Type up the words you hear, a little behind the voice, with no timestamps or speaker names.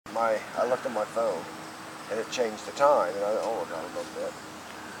I looked at my phone, and it changed the time, and I got a little bit.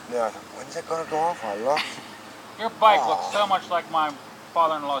 Now I thought, when's it gonna go off? I looked. Your bike looks so much like my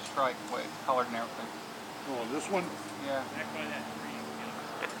father-in-law's trike, way colored and everything. Oh, this one? Yeah.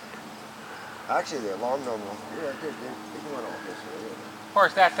 Actually, the alarm number. Yeah, it went off this way. Of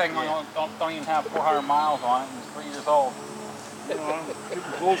course, that thing don't even have 400 miles on it, and it's 3 years old. No, I'm getting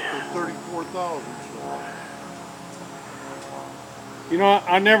close to 34,000. So. You know,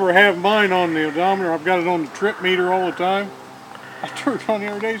 I never have mine on the odometer. I've got it on the trip meter all the time. I turned on the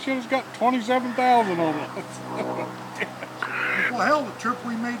other day, it's got 27,000 on it. Well, hell, the trip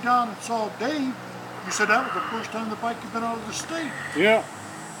we made down and saw Dave, you said that was the first time the bike had been out of the state. Yeah.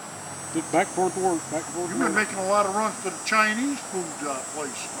 Back and forth to work, back and forth to work. You've been making a lot of runs to the Chinese food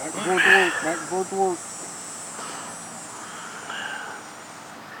place. Back and forth to work, back and forth to work.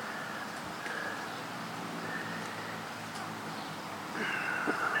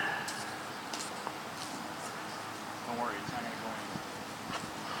 Don't worry, it's not going to go anywhere.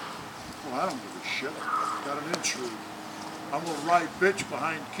 Well, I don't give a shit. Got an insurance. I'm going to ride bitch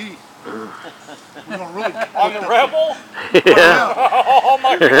behind Keith. We're gonna really on the Rebel? Yeah. Oh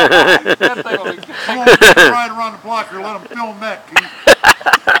my God! That thing will be come on, ride around the block here. Let them film that, Keith.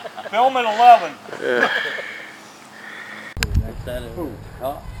 Film at 11. Yeah.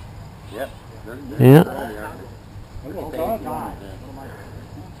 Oh, yep. Yeah.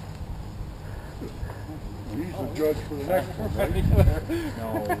 He's the judge for the next one.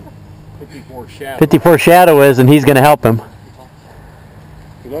 No, 54 Shadow. 54 Shadow is, and he's going to help him.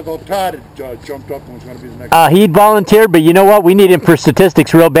 I thought Todd had jumped up and was going to be the next. He'd volunteered, but you know what? We need him for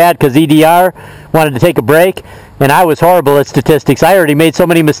statistics real bad because EDR wanted to take a break, and I was horrible at statistics. I already made so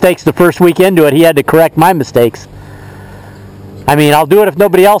many mistakes the first week into it, he had to correct my mistakes. I mean, I'll do it if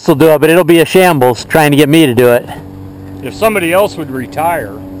nobody else will do it, but it'll be a shambles trying to get me to do it. If somebody else would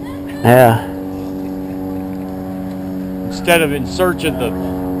retire. Yeah. Instead of in search of the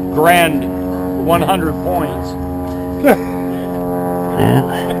grand 100 points. Yeah.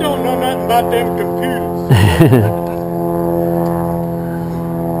 I don't know nothing about them computers.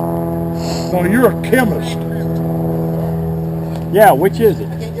 So you're a chemist. Yeah, which is it?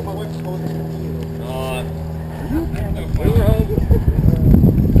 I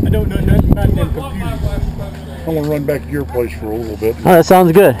don't know nothing about them computers. I'm going to run back to your place for a little bit. Oh, that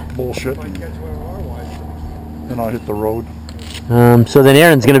sounds good. Bullshit. Then I'll hit the road. So then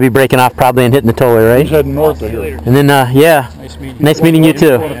Aaron's going to be breaking off probably and hitting the tollway, right? He's heading north of here. And then, yeah. Nice meeting you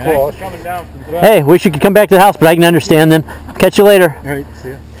too. Hey, wish you could come back to the house, but I can understand then. Catch you later. All right, see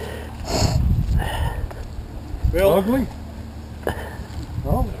ya. Bill? Ugly?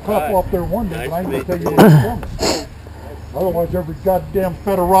 Well, a couple up there one day, but I ain't going to tell you what's coming. Otherwise, every goddamn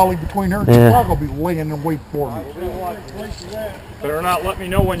federale between here and Chicago will be laying in wait for me. Better not let me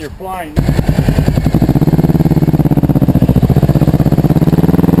know when you're flying.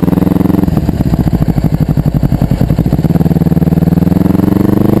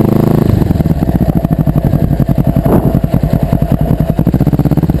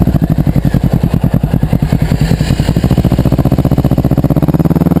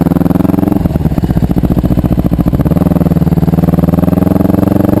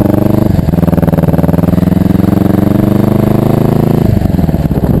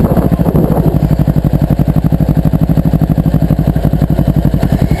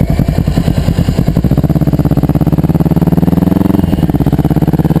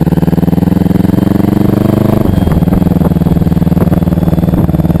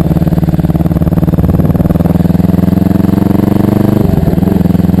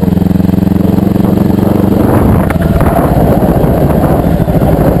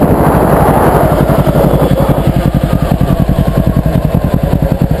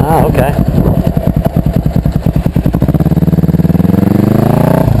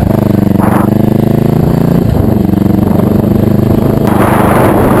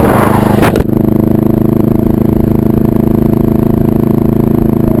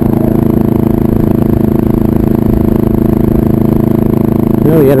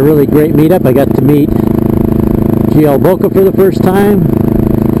 We had a really great meetup. I got to meet GL Boca for the first time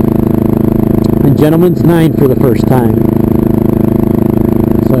and Gentleman's 9 for the first time.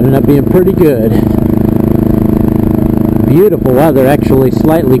 So it ended up being pretty good. Beautiful weather, actually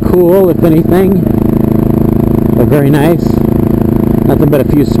slightly cool if anything, but very nice. Nothing but a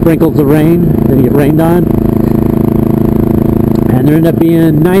few sprinkles of rain, then you get rained on. And there ended up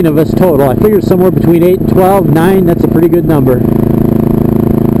being 9 of us total. I figured somewhere between 8 and 12, 9, that's a pretty good number.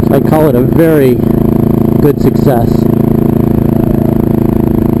 I call it a very good success.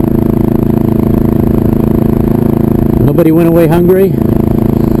 Nobody went away hungry.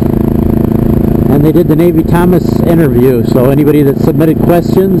 and they did the Navy Thomas interview. So anybody that submitted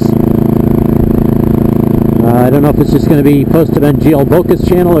questions, I don't know if it's just going to be posted on GL Boca's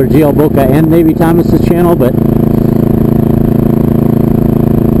channel or GL Boca and Navy Thomas's channel, but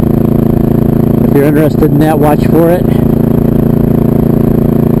if you're interested in that, watch for it.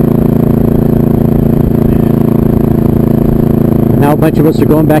 Now a bunch of us are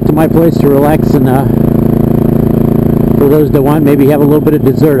going back to my place to relax, and for those that want, maybe have a little bit of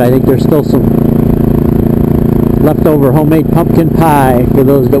dessert. I think there's still some leftover homemade pumpkin pie for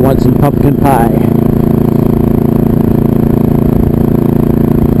those that want some pumpkin pie.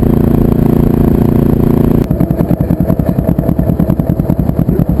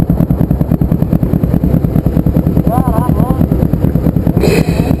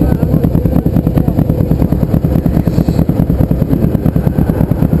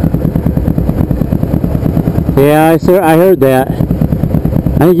 Yeah, I heard that.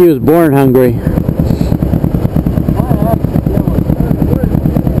 I think he was born hungry.